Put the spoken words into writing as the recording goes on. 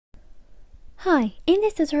Hi, in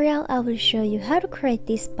this tutorial I will show you how to create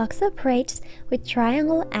these box of braids with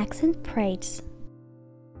triangle accent braids.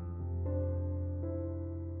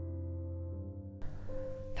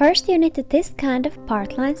 First you need this kind of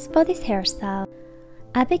part lines for this hairstyle.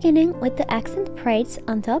 I'm beginning with the accent braids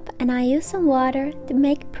on top and I use some water to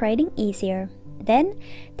make braiding easier. Then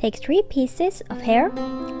take 3 pieces of hair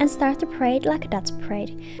and start to braid like a dot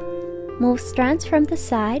braid. Move strands from the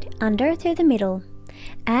side under to the middle.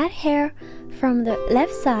 Add hair from the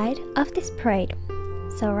left side of this braid.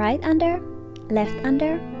 So right under, left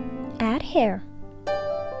under, add hair.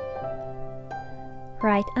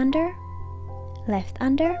 Right under, left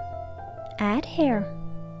under, add hair.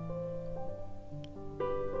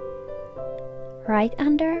 Right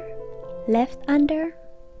under, left under,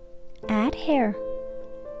 add hair.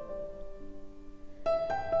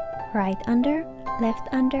 Right under, left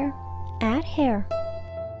under, add hair.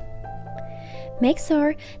 Make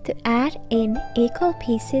sure to add in equal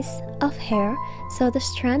pieces of hair so the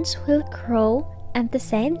strands will grow at the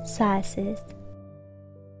same sizes.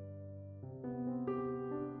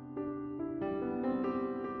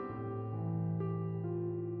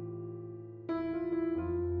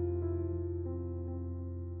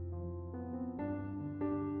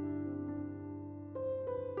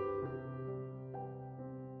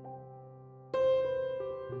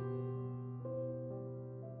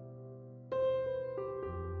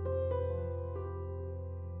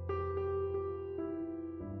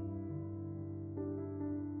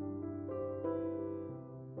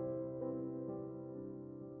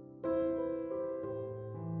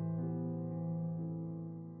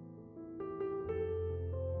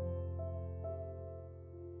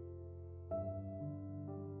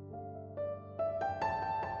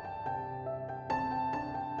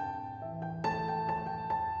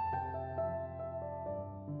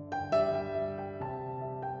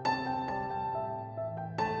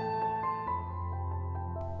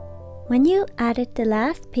 When you added the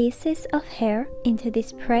last pieces of hair into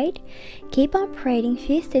this braid, keep on braiding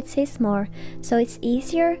few stitches more so it's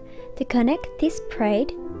easier to connect this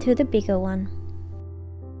braid to the bigger one.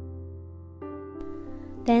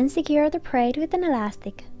 Then secure the braid with an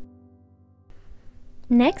elastic.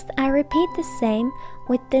 Next I repeat the same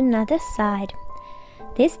with the other side.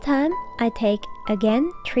 This time I take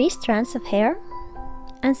again 3 strands of hair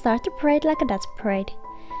and start to braid like a dot braid.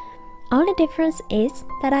 Only difference is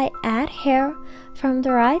that I add hair from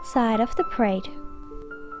the right side of the braid.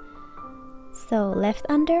 So left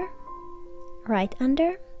under, right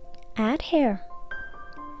under, add hair.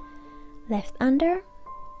 Left under,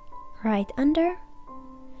 right under,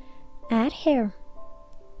 add hair.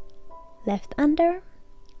 Left under,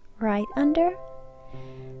 right under,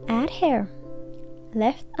 add hair.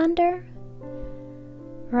 Left under,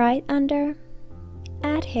 right under,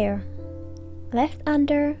 add hair. Left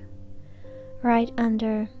under, right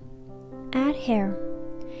under, add hair.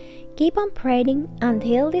 Keep on braiding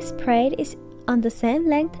until this braid is on the same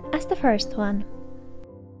length as the first one.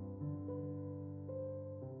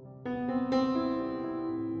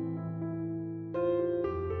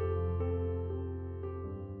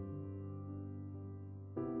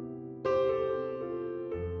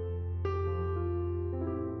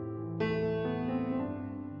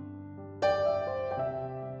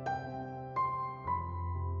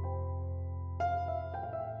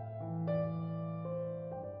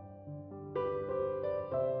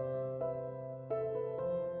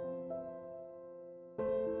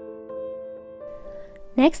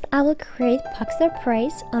 Next I will create boxer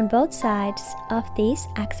braids on both sides of these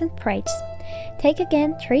accent braids. Take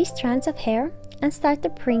again 3 strands of hair and start to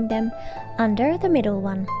bring them under the middle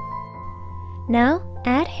one. Now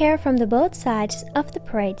add hair from the both sides of the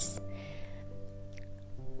braids.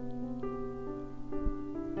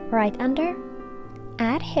 Right under,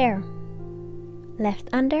 add hair. Left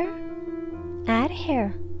under, add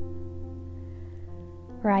hair.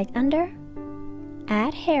 Right under,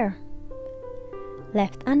 add hair.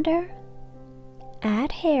 Left under,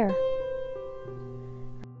 add hair.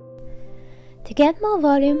 To get more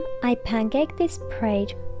volume, I pancake this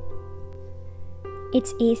braid.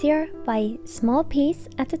 It's easier by small piece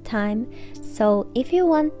at a time, so if you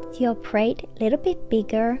want your braid a little bit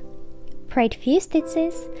bigger, braid few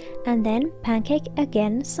stitches and then pancake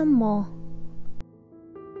again some more.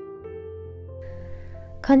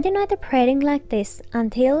 Continue the braiding like this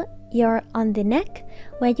until you're on the neck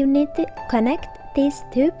where you need to connect these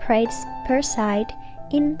 2 braids per side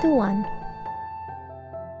into one.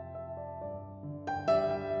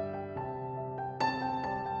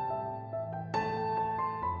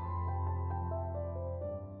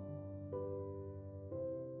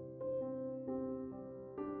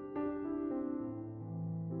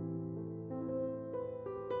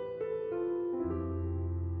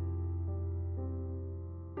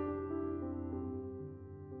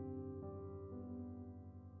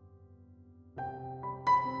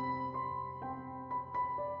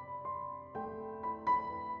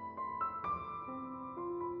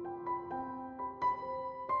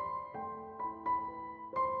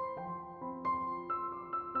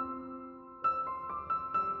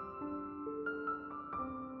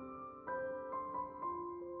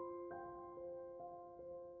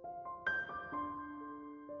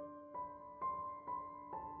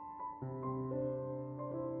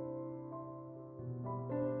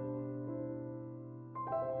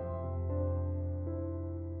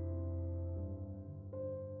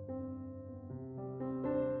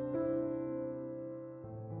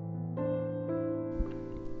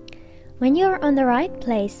 When you're on the right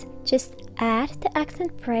place, just add the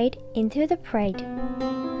accent braid into the braid.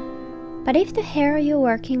 But if the hair you're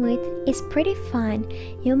working with is pretty fine,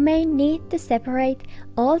 you may need to separate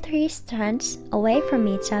all 3 strands away from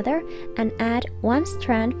each other and add 1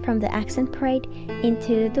 strand from the accent braid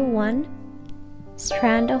into the 1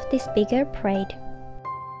 strand of this bigger braid.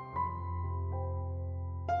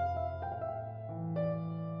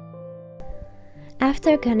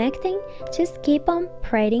 After connecting, just keep on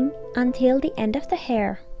braiding until the end of the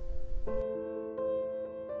hair.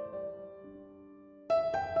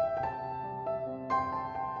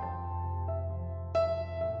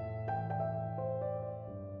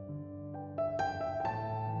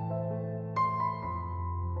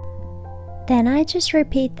 Then I just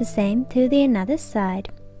repeat the same to the another side.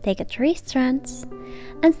 Take 3 strands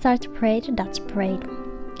and start to braid a Dutch braid.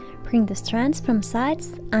 Bring the strands from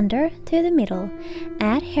sides under to the middle.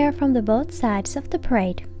 Add hair from the both sides of the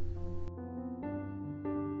braid.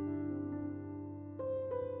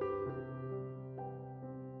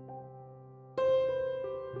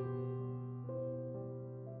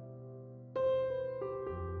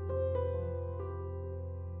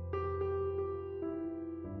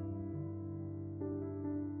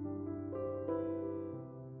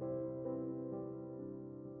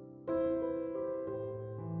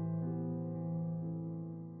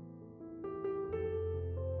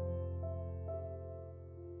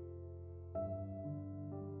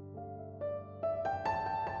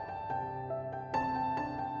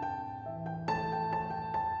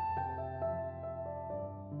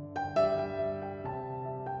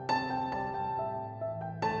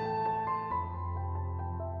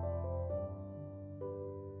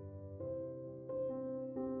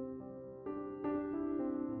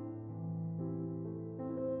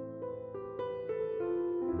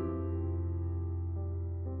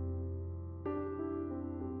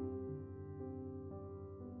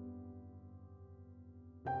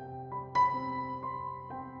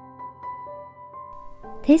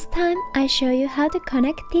 This time I show you how to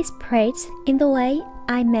connect these braids in the way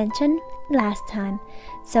I mentioned last time.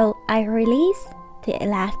 So I release the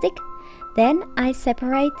elastic, then I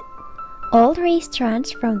separate all 3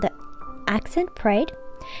 strands from the accent braid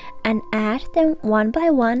and add them one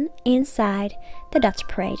by one inside the Dutch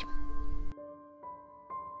braid.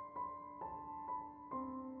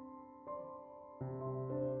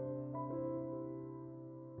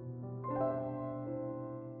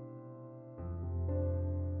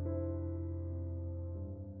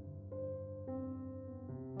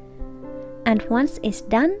 And once it's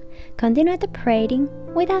done, continue the braiding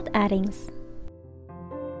without addings.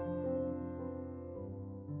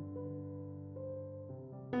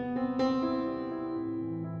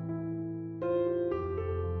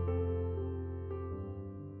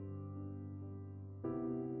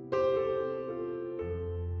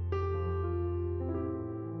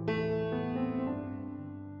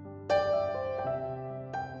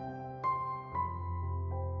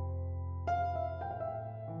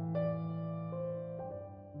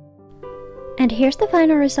 And here's the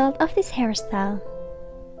final result of this hairstyle.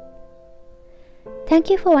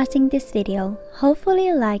 Thank you for watching this video. Hopefully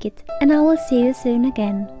you like it, and I will see you soon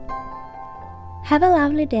again. Have a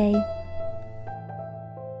lovely day.